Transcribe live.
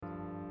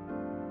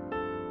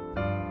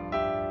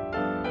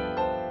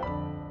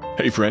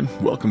Hey friend,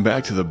 welcome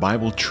back to the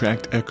Bible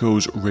Tract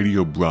Echoes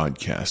radio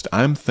broadcast.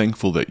 I'm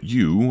thankful that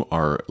you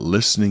are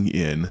listening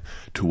in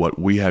to what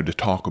we have to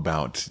talk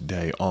about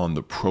today on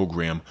the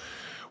program.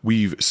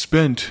 We've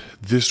spent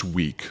this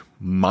week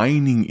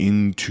mining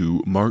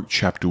into Mark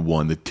chapter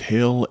 1, the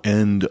tail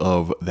end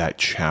of that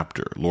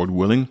chapter. Lord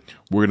willing,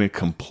 we're going to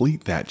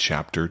complete that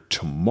chapter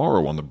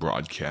tomorrow on the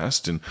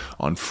broadcast, and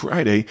on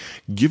Friday,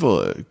 give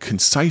a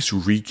concise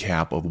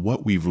recap of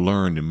what we've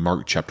learned in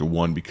Mark chapter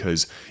 1,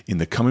 because in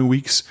the coming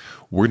weeks,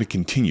 we're going to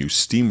continue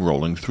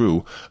steamrolling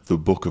through the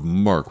book of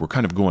Mark. We're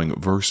kind of going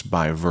verse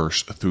by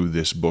verse through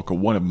this book,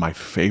 one of my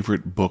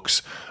favorite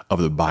books of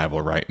the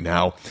Bible right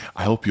now.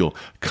 I hope you'll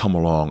come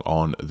along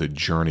on the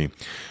journey.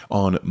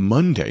 On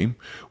Monday,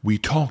 we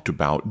talked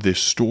about this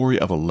story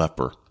of a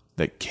leper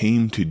that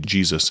came to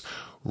Jesus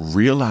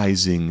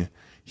realizing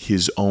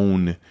his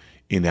own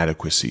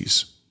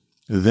inadequacies.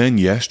 Then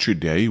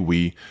yesterday,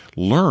 we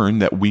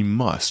learned that we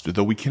must,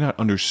 though we cannot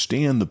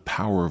understand the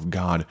power of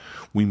God,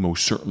 we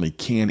most certainly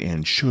can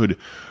and should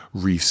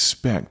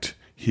respect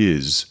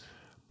his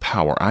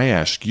power. I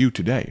ask you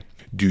today,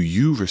 do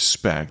you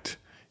respect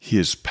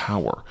his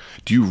power?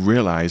 Do you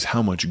realize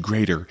how much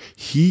greater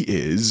he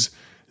is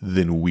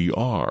than we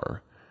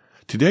are?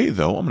 Today,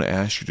 though, I'm going to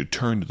ask you to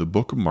turn to the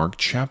book of Mark,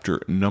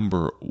 chapter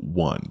number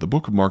 1. The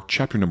book of Mark,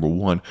 chapter number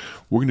 1,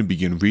 we're going to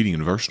begin reading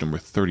in verse number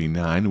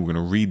 39. We're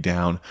going to read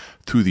down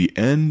through the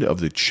end of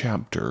the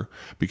chapter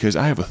because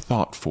I have a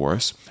thought for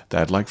us that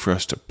I'd like for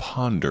us to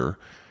ponder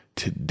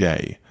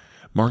today.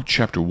 Mark,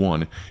 chapter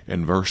 1,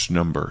 and verse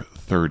number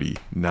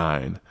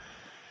 39.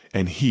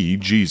 And he,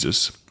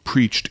 Jesus,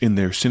 preached in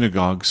their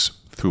synagogues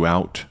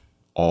throughout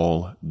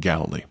all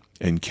Galilee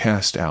and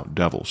cast out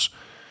devils.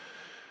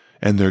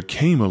 And there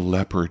came a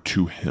leper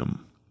to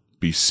him,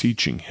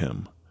 beseeching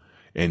him,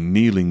 and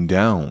kneeling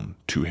down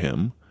to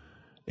him,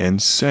 and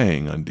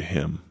saying unto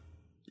him,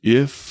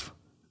 If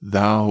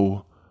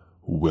thou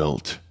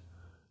wilt,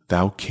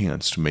 thou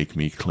canst make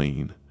me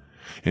clean.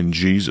 And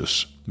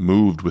Jesus,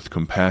 moved with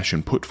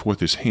compassion, put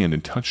forth his hand,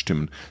 and touched him,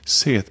 and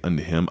saith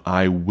unto him,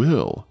 I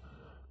will,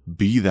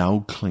 be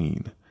thou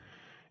clean.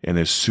 And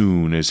as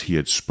soon as he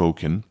had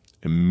spoken,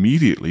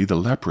 immediately the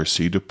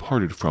leprosy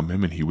departed from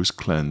him, and he was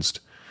cleansed.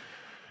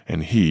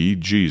 And he,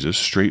 Jesus,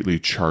 straitly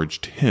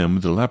charged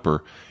him, the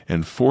leper,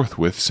 and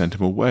forthwith sent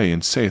him away,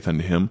 and saith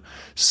unto him,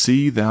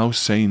 See thou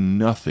say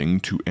nothing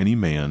to any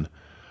man,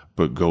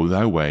 but go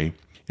thy way,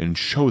 and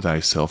show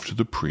thyself to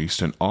the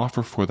priest, and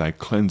offer for thy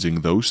cleansing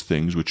those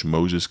things which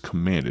Moses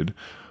commanded,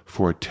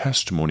 for a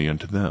testimony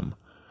unto them.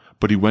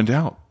 But he went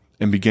out,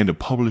 and began to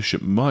publish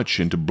it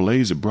much, and to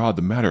blaze abroad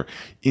the matter,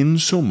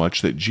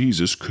 insomuch that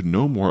Jesus could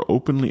no more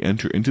openly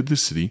enter into the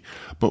city,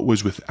 but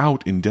was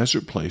without in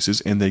desert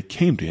places, and they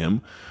came to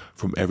him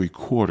from every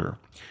quarter.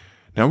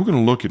 Now we're going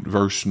to look at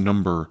verse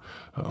number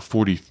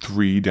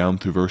 43 down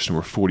through verse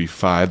number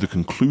 45, the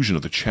conclusion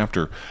of the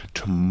chapter,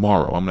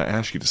 tomorrow. I'm going to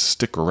ask you to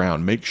stick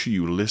around. Make sure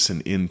you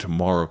listen in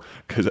tomorrow,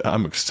 because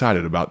I'm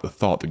excited about the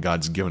thought that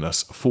God's given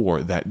us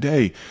for that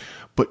day.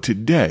 But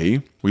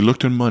today, we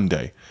looked on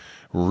Monday,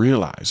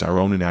 realize our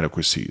own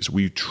inadequacies.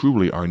 We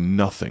truly are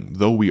nothing.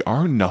 Though we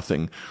are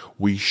nothing,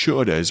 we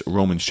should, as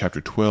Romans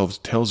chapter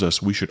 12 tells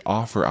us, we should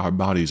offer our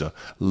bodies a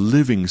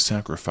living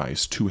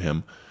sacrifice to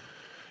him.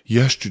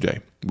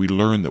 Yesterday, we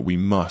learned that we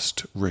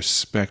must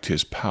respect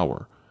his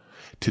power.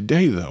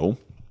 Today, though,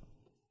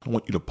 I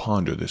want you to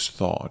ponder this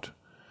thought.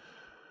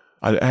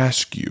 I'd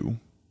ask you,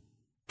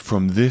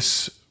 from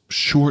this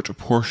short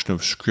portion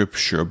of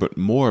Scripture, but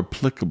more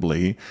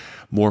applicably,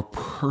 more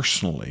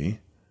personally,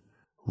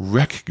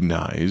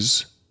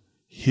 recognize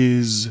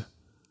his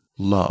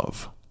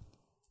love.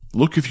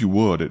 Look, if you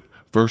would, at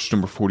verse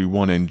number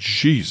 41, and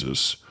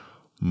Jesus,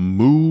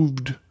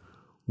 moved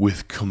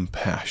with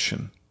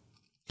compassion.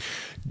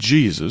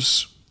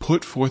 Jesus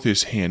put forth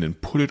his hand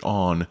and put it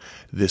on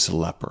this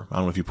leper. I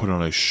don't know if he put it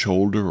on his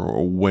shoulder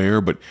or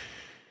where, but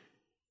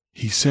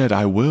he said,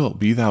 I will,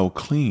 be thou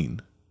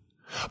clean.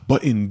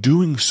 But in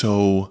doing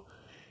so,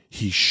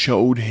 he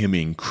showed him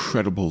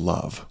incredible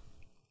love.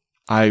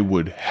 I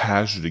would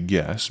hazard a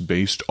guess,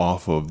 based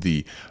off of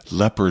the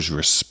leper's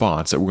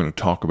response that we're going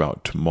to talk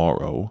about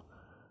tomorrow.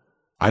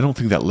 I don't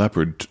think that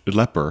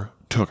leper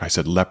took, I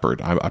said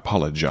leopard, I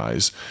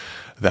apologize.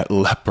 That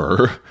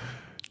leper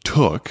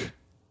took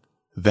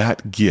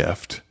that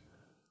gift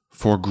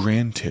for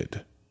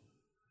granted.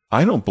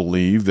 I don't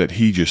believe that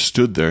he just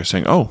stood there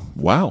saying, oh,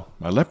 wow,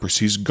 my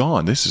leprosy's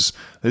gone. This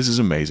is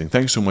amazing.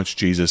 Thanks so much,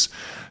 Jesus.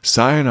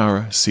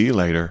 Sayonara, see you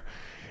later.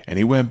 And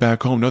he went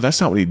back home. No,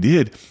 that's not what he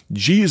did.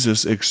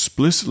 Jesus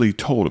explicitly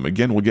told him,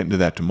 again, we'll get into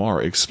that tomorrow,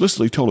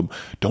 explicitly told him,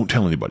 don't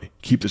tell anybody.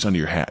 Keep this under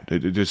your hat.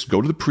 Just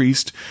go to the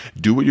priest,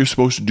 do what you're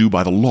supposed to do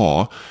by the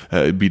law,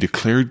 be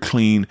declared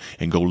clean,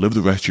 and go live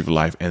the rest of your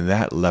life. And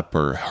that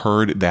leper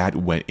heard that,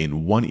 went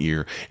in one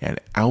ear and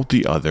out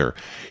the other.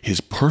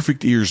 His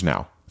perfect ears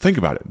now, Think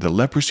about it. The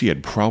leprosy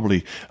had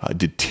probably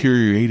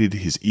deteriorated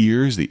his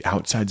ears. The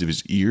outsides of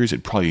his ears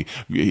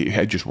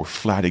just were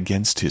flat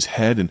against his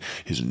head, and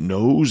his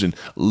nose and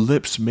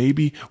lips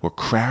maybe were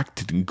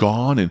cracked and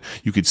gone, and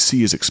you could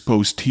see his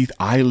exposed teeth,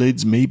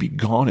 eyelids maybe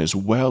gone as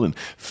well, and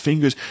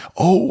fingers.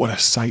 Oh, what a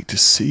sight to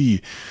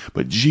see.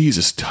 But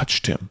Jesus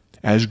touched him.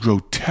 As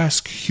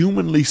grotesque,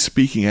 humanly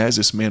speaking, as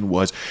this man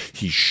was,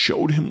 he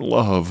showed him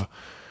love,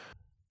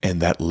 and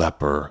that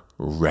leper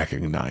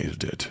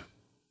recognized it.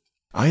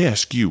 I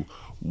ask you,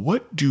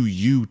 what do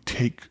you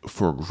take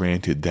for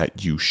granted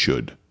that you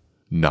should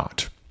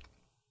not?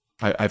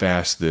 I've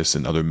asked this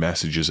in other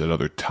messages at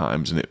other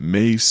times, and it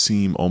may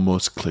seem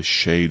almost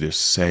cliche to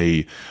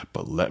say,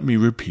 but let me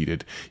repeat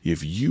it.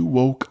 If you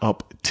woke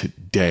up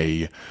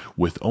today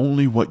with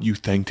only what you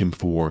thanked Him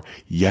for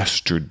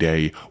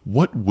yesterday,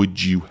 what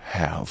would you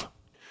have?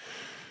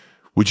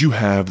 Would you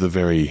have the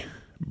very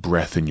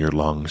breath in your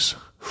lungs?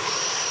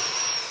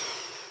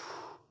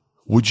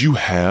 Would you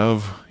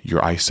have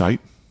your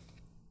eyesight?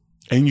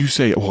 And you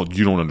say, well,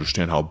 you don't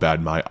understand how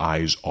bad my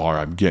eyes are.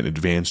 I'm getting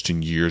advanced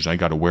in years. I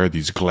got to wear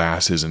these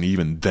glasses, and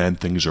even then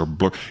things are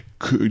blurred.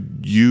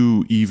 Could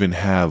you even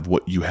have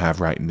what you have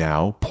right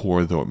now,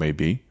 poor though it may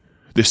be?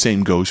 The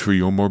same goes for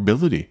your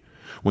mobility.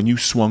 When you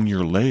swung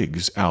your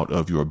legs out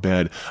of your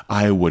bed,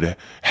 I would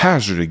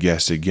hazard a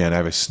guess again. I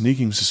have a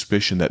sneaking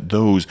suspicion that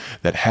those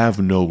that have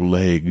no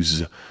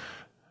legs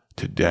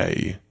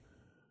today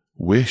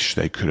wish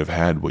they could have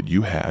had what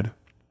you had.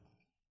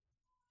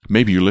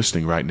 Maybe you're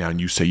listening right now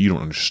and you say, you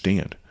don't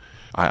understand.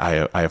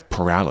 I have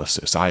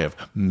paralysis. I have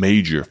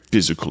major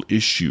physical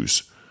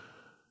issues.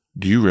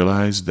 Do you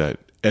realize that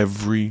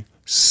every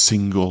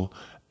single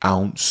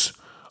ounce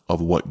of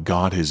what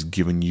God has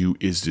given you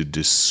is to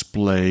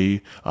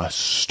display a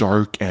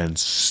stark and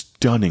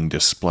stunning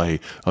display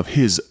of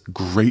His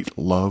great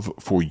love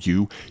for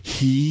you?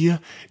 He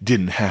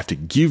didn't have to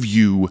give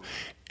you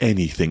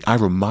anything. I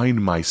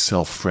remind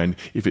myself, friend,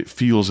 if it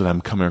feels that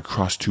I'm coming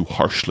across too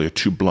harshly or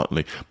too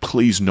bluntly,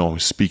 please know I'm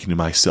speaking to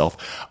myself.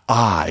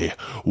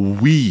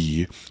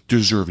 We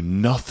deserve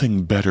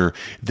nothing better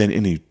than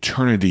an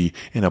eternity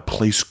in a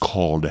place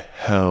called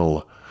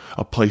hell.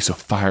 A place of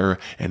fire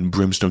and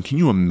brimstone. Can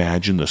you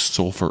imagine the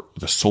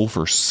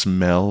sulfur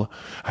smell?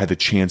 I had the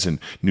chance in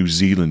New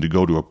Zealand to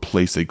go to a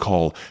place they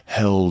call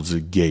Hell's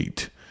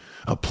Gate.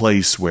 A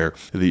place where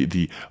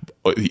the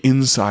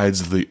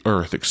insides of the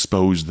earth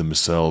expose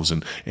themselves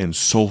and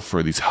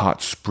sulfur, these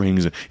hot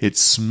springs. It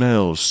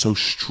smells so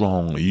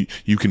strongly.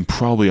 You can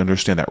probably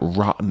understand that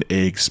rotten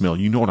egg smell.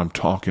 You know what I'm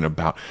talking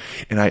about.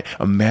 And I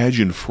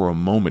imagine for a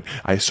moment,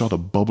 I saw the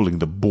bubbling,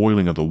 the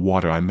boiling of the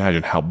water. I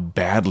imagined how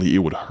badly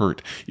it would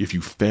hurt if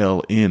you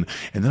fell in.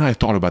 And then I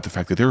thought about the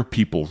fact that there are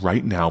people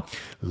right now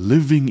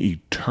living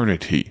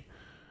eternity.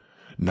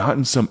 Not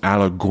in some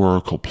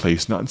allegorical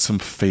place, not in some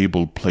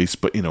fabled place,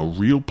 but in a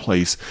real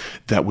place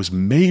that was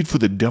made for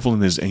the devil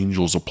and his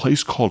angels, a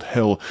place called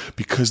hell,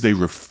 because they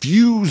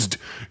refused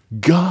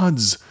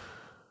God's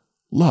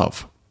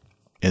love.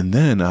 And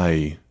then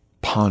I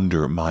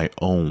ponder my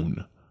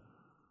own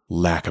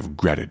lack of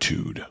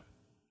gratitude.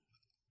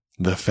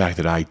 The fact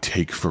that I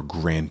take for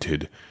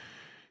granted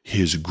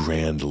His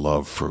grand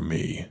love for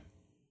me.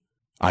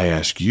 I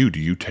ask you, do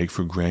you take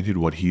for granted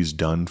what He's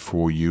done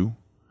for you?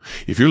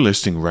 If you're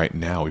listening right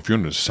now, if you're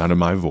under the sound of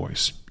my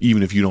voice,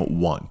 even if you don't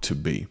want to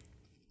be,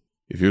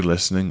 if you're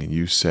listening and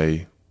you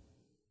say,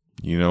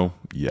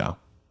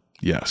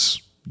 yes,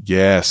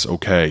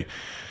 okay,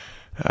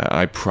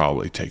 I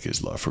probably take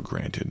His love for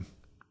granted.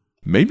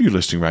 Maybe you're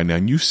listening right now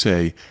and you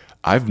say,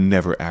 I've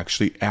never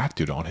actually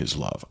acted on His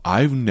love.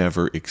 I've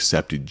never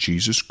accepted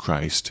Jesus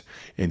Christ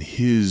and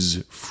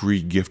His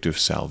free gift of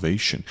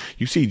salvation.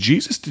 You see,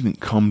 Jesus didn't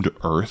come to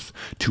earth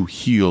to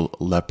heal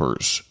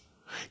lepers.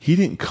 He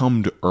didn't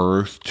come to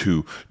earth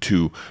to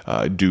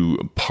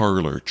do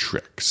parlor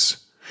tricks.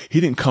 He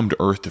didn't come to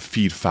earth to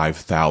feed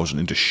 5,000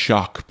 and to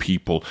shock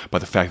people by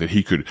the fact that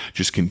He could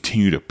just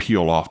continue to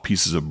peel off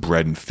pieces of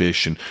bread and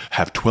fish and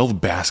have 12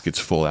 baskets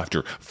full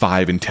after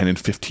 5 and 10 and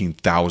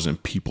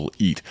 15,000 people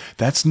eat.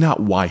 That's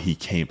not why He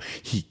came.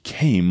 He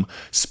came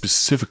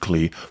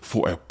specifically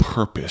for a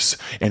purpose,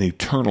 an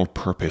eternal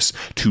purpose,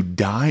 to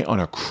die on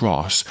a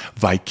cross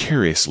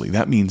vicariously.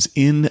 That means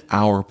in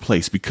our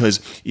place, because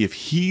if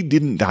He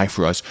didn't die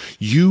for us,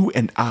 you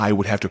and I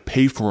would have to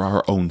pay for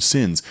our own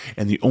sins,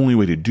 and the only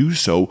way to do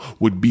so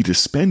would be to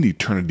spend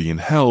eternity in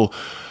hell,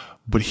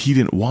 but He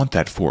didn't want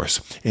that for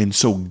us. And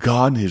so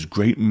God, in His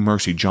great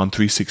mercy, John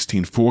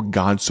 3:16, for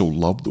God so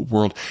loved the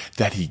world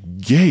that He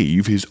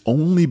gave His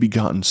only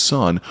begotten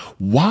Son.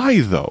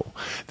 Why though?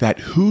 That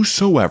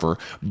whosoever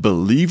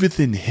believeth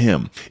in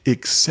Him,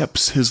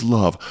 accepts His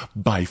love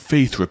by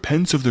faith,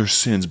 repents of their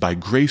sins by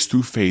grace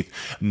through faith,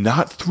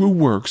 not through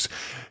works,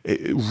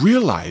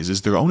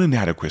 realizes their own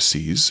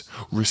inadequacies,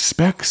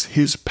 respects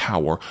His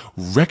power,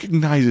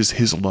 recognizes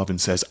His love, and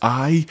says,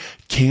 I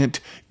can't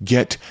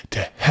get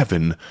to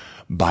heaven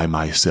by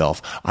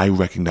myself. I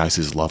recognize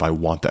His love. I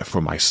want that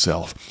for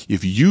myself.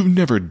 If you've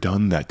never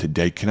done that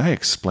today, can I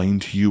explain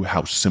to you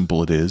how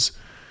simple it is?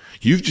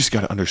 You've just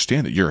got to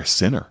understand that you're a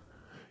sinner.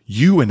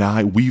 You and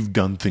I, we've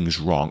done things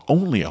wrong.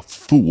 Only a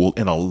fool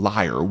and a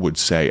liar would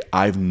say,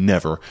 I've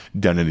never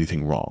done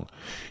anything wrong.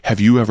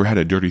 Have you ever had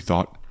a dirty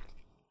thought?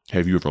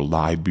 Have you ever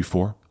lied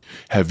before?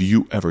 Have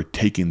you ever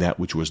taken that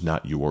which was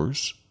not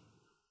yours?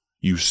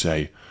 You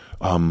say,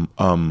 I'm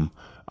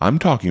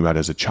talking about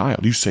as a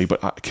child. You say,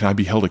 but can I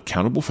be held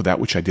accountable for that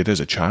which I did as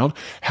a child?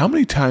 How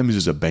many times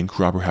does a bank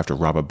robber have to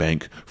rob a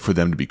bank for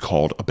them to be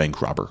called a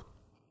bank robber?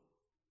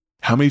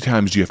 How many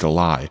times do you have to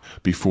lie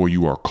before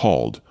you are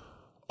called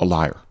a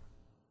liar?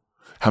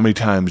 How many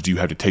times do you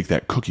have to take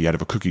that cookie out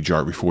of a cookie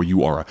jar before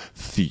you are a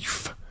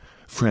thief?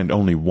 Friend,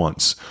 only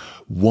once.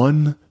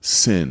 One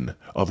sin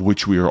of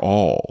which we are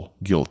all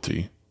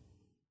guilty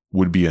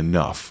would be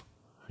enough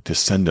to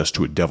send us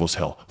to a devil's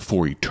hell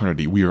for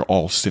eternity. We are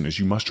all sinners.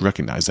 You must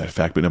recognize that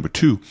fact. But number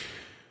two,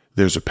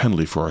 there's a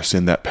penalty for our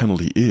sin. That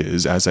penalty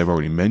is, as I've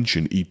already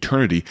mentioned,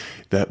 eternity.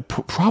 That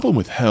problem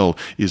with hell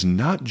is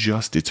not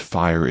just its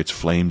fire, its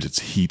flames, its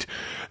heat.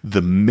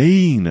 The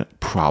main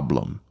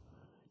problem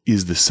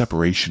is the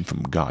separation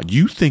from God.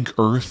 You think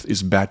earth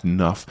is bad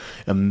enough?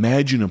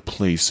 Imagine a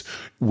place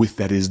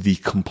that is the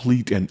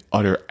complete and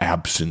utter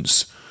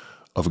absence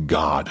of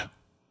God.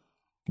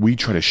 We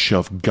try to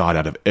shove God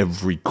out of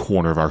every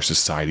corner of our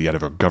society, out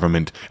of our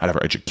government, out of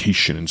our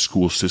education and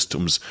school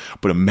systems.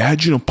 But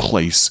imagine a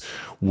place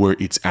where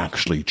it's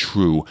actually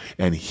true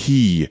and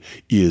He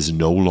is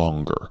no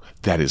longer.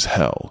 That is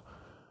hell.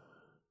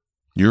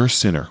 You're a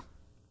sinner.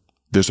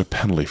 There's a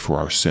penalty for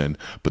our sin,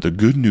 but the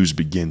good news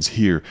begins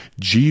here.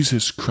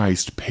 Jesus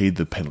Christ paid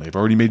the penalty. I've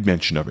already made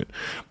mention of it.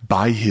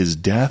 By His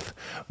death,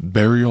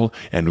 burial,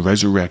 and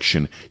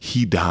resurrection,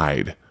 He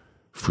died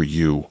for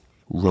you,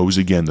 rose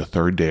again the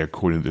third day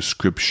according to the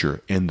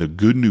Scripture, and the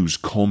good news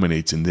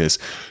culminates in this.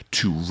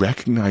 To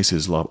recognize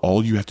His love,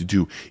 all you have to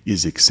do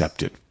is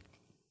accept it.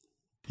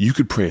 You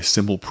could pray a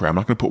simple prayer. I'm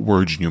not going to put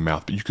words in your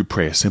mouth, but you could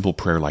pray a simple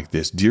prayer like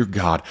this. Dear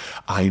God,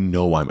 I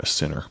know I'm a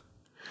sinner.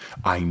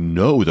 I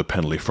know the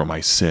penalty for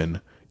my sin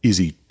is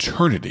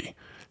eternity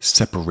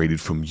separated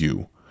from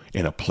you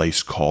in a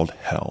place called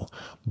hell,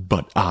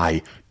 but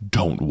I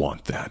don't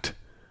want that.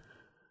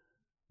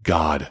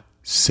 God,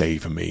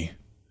 save me.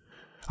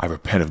 I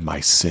repent of my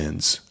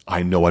sins.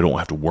 I know I don't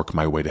have to work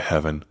my way to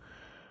heaven.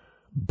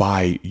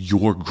 By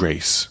your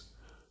grace,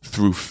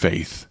 through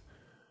faith,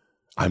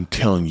 I'm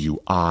telling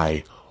you,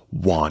 I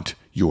want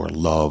your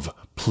love.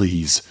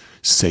 Please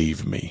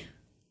save me.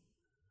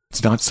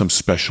 It's not some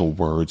special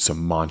word,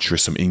 some mantra,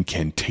 some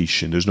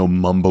incantation. There's no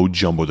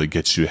mumbo-jumbo that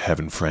gets you to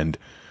heaven, friend.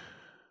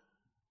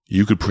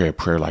 You could pray a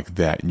prayer like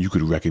that, and you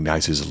could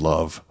recognize His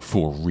love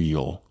for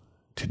real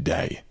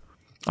today.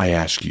 I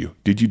ask you,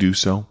 did you do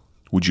so?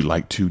 Would you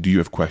like to? Do you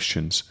have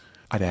questions?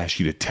 I'd ask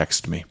you to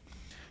text me.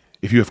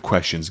 If you have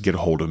questions, get a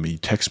hold of me.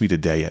 Text me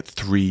today at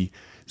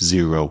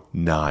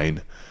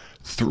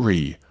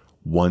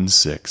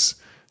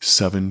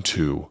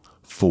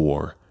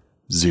 309-316-7240.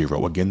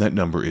 Again, that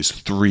number is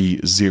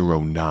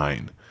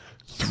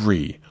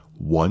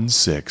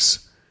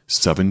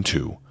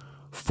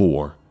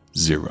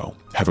 309-316-7240.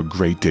 Have a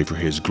great day for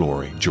His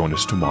glory. Join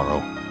us tomorrow.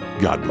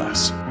 God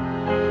bless.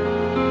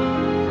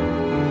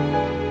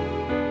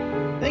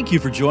 Thank you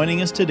for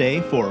joining us today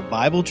for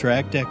Bible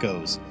Tract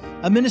Echoes,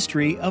 a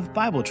ministry of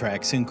Bible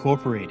Tracts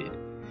Incorporated.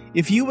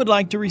 If you would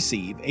like to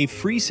receive a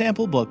free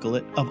sample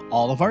booklet of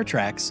all of our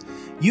tracts,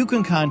 you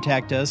can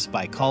contact us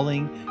by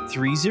calling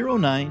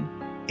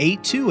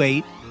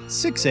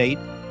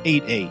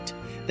 309-828-6888.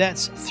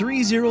 That's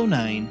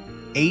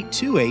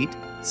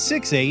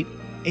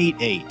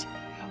 309-828-6888.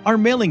 Our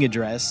mailing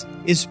address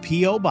is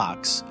P.O.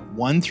 Box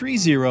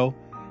 130,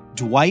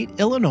 Dwight,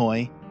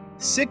 Illinois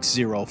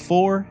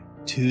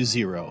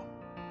 60420.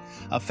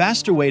 A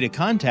faster way to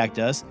contact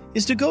us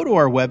is to go to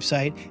our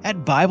website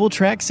at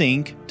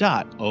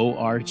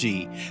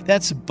BibleTractsInc.org.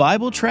 That's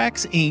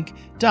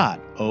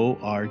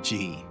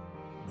BibleTractsInc.org.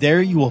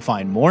 There you will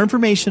find more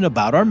information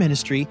about our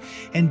ministry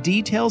and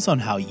details on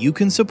how you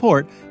can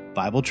support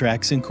Bible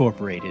Tracts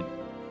Incorporated.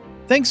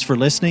 Thanks for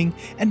listening,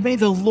 and may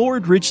the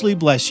Lord richly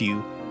bless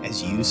you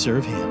as you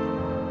serve Him.